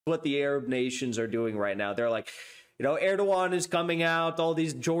what the Arab nations are doing right now. They're like, you know, Erdogan is coming out, all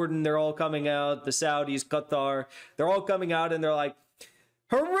these Jordan, they're all coming out, the Saudis, Qatar, they're all coming out and they're like,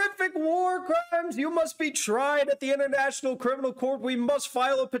 horrific war crimes, you must be tried at the International Criminal Court. We must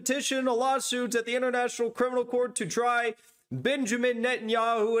file a petition, a lawsuit at the International Criminal Court to try Benjamin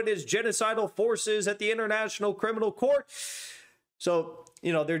Netanyahu and his genocidal forces at the International Criminal Court. So,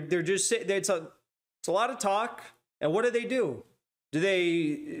 you know, they're just, it's a lot of talk. And what do? Do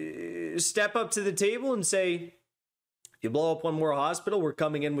they step up to the table and say, if you blow up one more hospital, we're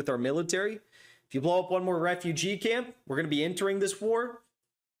coming in with our military. If you blow up one more refugee camp, we're going to be entering this war.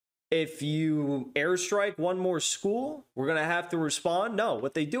 If you airstrike one more school, we're going to have to respond. No,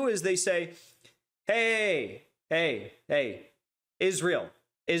 what they do is they say, hey, Israel,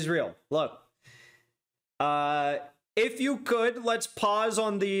 look, if you could, let's pause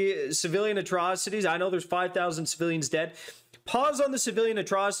on the civilian atrocities. I know there's 5,000 civilians dead. Pause on the civilian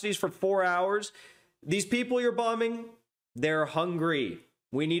atrocities for 4 hours. These people you're bombing, they're hungry.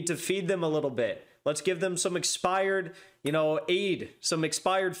 We need to feed them a little bit. Let's give them some expired, you know, aid, some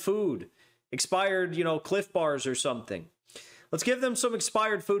expired food, expired, you know, Cliff Bars or something. Let's give them some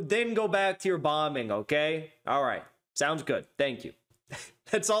expired food, then go back to your bombing, okay? All right. Sounds good. Thank you.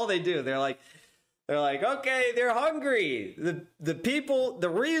 That's all they do. They're like, okay, they're hungry. The people, the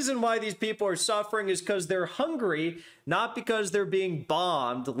reason why these people are suffering is because they're hungry, not because they're being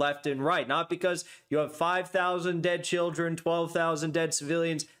bombed left and right, not because you have 5,000 dead children, 12,000 dead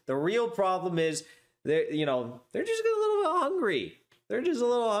civilians. The real problem is they're just a little bit hungry. They're just a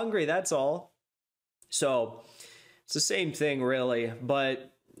little hungry. That's all. So it's the same thing, really.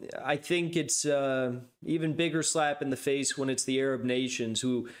 But I think it's even bigger slap in the face when it's the Arab nations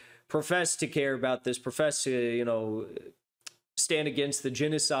who profess to care about this, profess to, you know, stand against the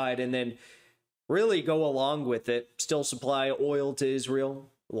genocide, and then really go along with it, still supply oil to Israel,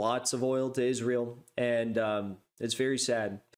 lots of oil to Israel, and it's very sad.